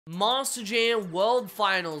Monster Jam World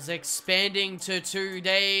Finals expanding to 2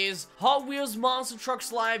 days. Hot Wheels Monster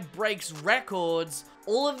Trucks Live breaks records.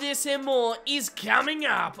 All of this and more is coming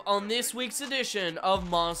up on this week's edition of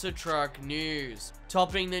Monster Truck News.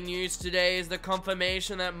 Topping the news today is the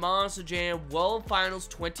confirmation that Monster Jam World Finals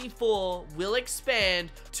 24 will expand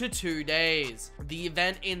to 2 days. The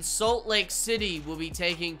event in Salt Lake City will be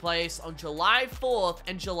taking place on July 4th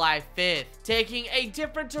and July 5th, taking a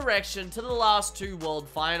different direction to the last two World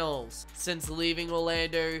Finals. Since leaving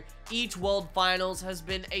Orlando, each World Finals has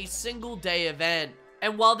been a single-day event.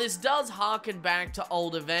 And while this does harken back to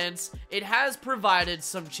old events, it has provided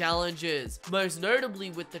some challenges, most notably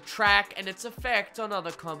with the track and its effect on other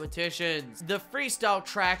competitions. The freestyle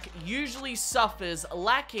track usually suffers,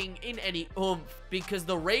 lacking in any oomph, because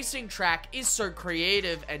the racing track is so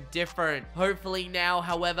creative and different. Hopefully now,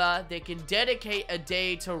 however, they can dedicate a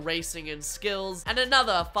day to racing and skills, and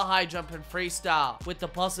another for high jump and freestyle, with the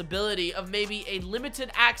possibility of maybe a limited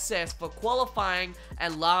access for qualifying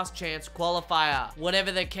and last chance qualifier.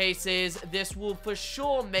 Whatever the case is, this will for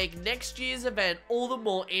sure make next year's event all the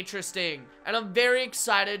more interesting, and I'm very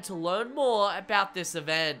excited to learn more about this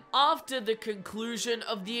event. After the conclusion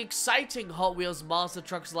of the exciting Hot Wheels Monster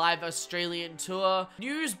Trucks Live Australian Tour,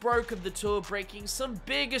 news broke of the tour breaking some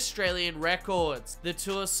big Australian records. The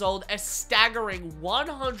tour sold a staggering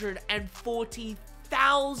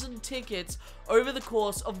 140,000 tickets over the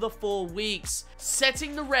course of the 4 weeks,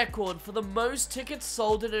 setting the record for the most tickets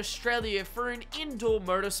sold in Australia for an indoor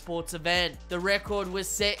motorsports event. The record was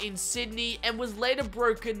set in Sydney and was later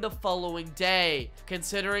broken the following day.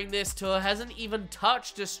 Considering this tour hasn't even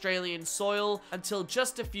touched Australian soil until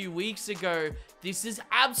just a few weeks ago, this is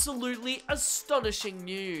absolutely astonishing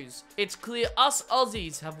news. It's clear us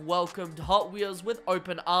Aussies have welcomed Hot Wheels with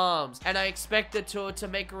open arms, and I expect the tour to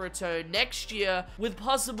make a return next year with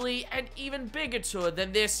possibly an even bigger tour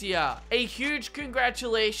than this year. A huge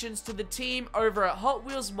congratulations to the team over at Hot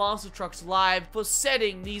Wheels Monster Trucks Live for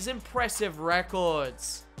setting these impressive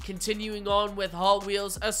records. Continuing on with Hot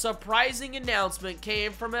Wheels, a surprising announcement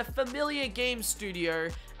came from a familiar game studio,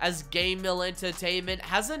 as Game Mill Entertainment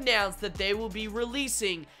has announced that they will be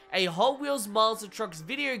releasing a Hot Wheels Monster Trucks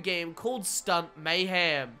video game called Stunt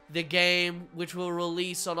Mayhem. The game, which will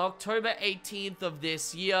release on October 18th of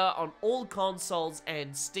this year on all consoles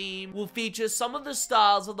and Steam, will feature some of the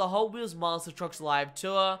stars of the Hot Wheels Monster Trucks Live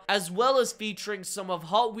Tour, as well as featuring some of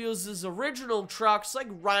Hot Wheels' original trucks like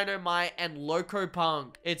Rhino-Mite and Loco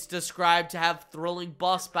Punk. It's described to have thrilling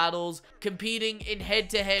boss battles, competing in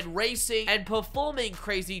head-to-head racing, and performing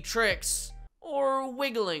crazy tricks, or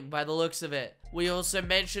wiggling by the looks of it. We also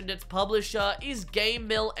mentioned its publisher is Game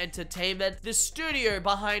Mill Entertainment, the studio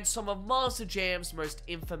behind some of Monster Jam's most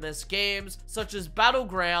infamous games, such as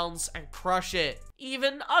Battlegrounds and Crush It.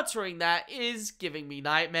 Even uttering that is giving me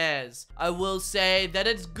nightmares. I will say that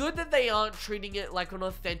it's good that they aren't treating it like an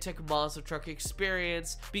authentic Monster Truck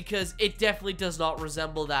experience, because it definitely does not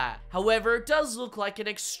resemble that. However, it does look like an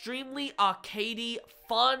extremely arcadey,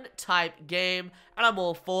 fun type game, and I'm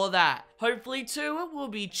all for that. Hopefully too, it will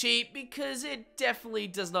be cheap, because it definitely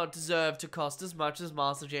does not deserve to cost as much as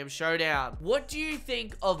Monster Jam Showdown. What do you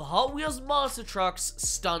think of Hot Wheels Monster Trucks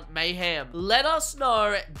Stunt Mayhem? Let us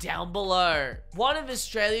know down below. One of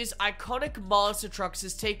Australia's iconic monster trucks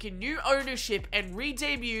has taken new ownership and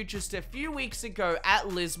re-debuted just a few weeks ago at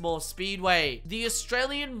Lismore Speedway. The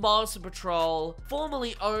Australian Monster Patrol,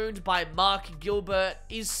 formerly owned by Mark Gilbert,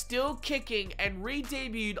 is still kicking and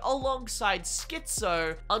re-debuted alongside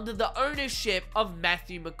Schizo under the ownership of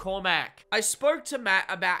Matthew McCormack. I spoke to Matt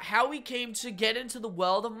about how he came to get into the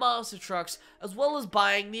world of monster trucks, as well as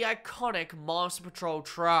buying the iconic Monster Patrol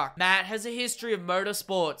truck. Matt has a history of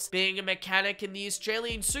motorsports, being a mechanic in the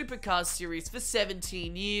Australian Supercars series for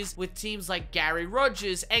 17 years with teams like Gary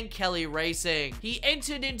Rogers and Kelly Racing. He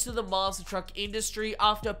entered into the monster truck industry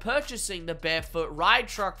after purchasing the Barefoot Ride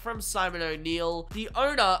truck from Simon O'Neill, the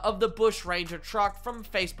owner of the Bush Ranger truck from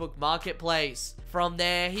Facebook Marketplace. From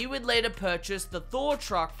there, he would later purchase the Thor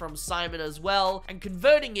truck from Simon as well, and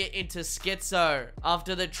converting it into Schizo.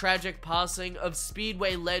 After the tragic passing of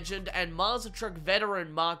Speedway legend and monster truck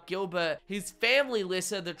veteran Mark Gilbert, his family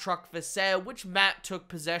listed the truck for sale, which Matt took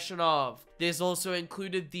possession of. This also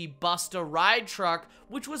included the Buster Ride truck,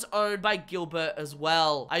 which was owned by Gilbert as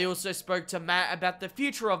well. I also spoke to Matt about the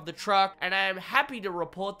future of the truck, and I am happy to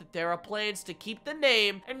report that there are plans to keep the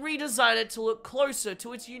name and redesign it to look closer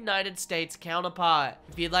to its United States counterpart.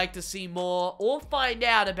 If you'd like to see more or find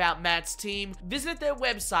out about Matt's team, visit their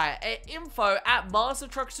website at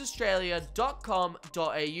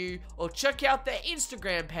info@monstertrucksaustralia.com.au or check out their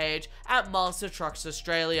Instagram page at Monster Trucks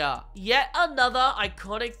Australia. Yet another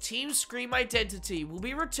iconic Team Scream team identity will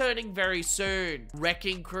be returning very soon.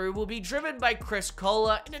 Wrecking Crew will be driven by Chris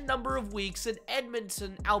Kohler in a number of weeks in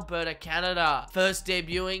Edmonton, Alberta, Canada. First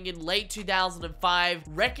debuting in late 2005,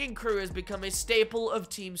 Wrecking Crew has become a staple of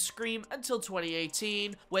Team Scream until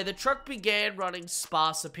 2018, where the truck began running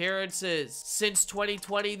sparse appearances. Since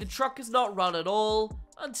 2020, the truck has not run at all,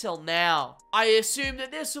 until now. I assume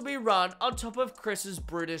that this will be run on top of Chris's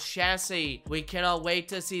Brutus chassis. We cannot wait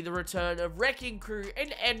to see the return of Wrecking Crew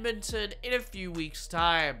in Edmonton in a few weeks'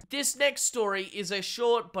 time. This next story is a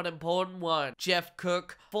short but important one. Jeff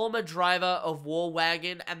Cook, former driver of War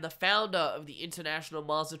Wagon and the founder of the International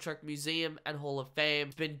Monster Truck Museum and Hall of Fame,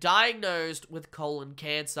 has been diagnosed with colon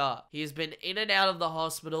cancer. He has been in and out of the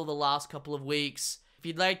hospital the last couple of weeks. If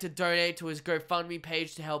you'd like to donate to his GoFundMe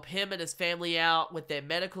page to help him and his family out with their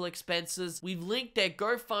medical expenses, we've linked their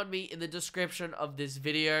GoFundMe in the description of this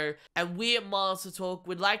video. And we at MonsterTalk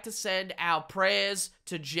would like to send our prayers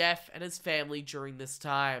to Jeff and his family during this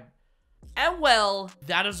time. And well,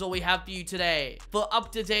 that is all we have for you today. For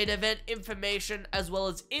up-to-date event information, as well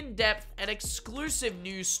as in-depth and exclusive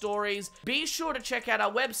news stories, be sure to check out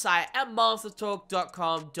our website at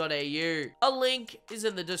monstertalk.com.au. A link is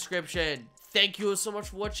in the description. Thank you all so much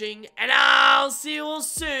for watching, and I'll see you all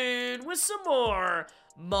soon with some more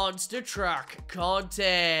Monster Truck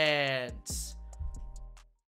content.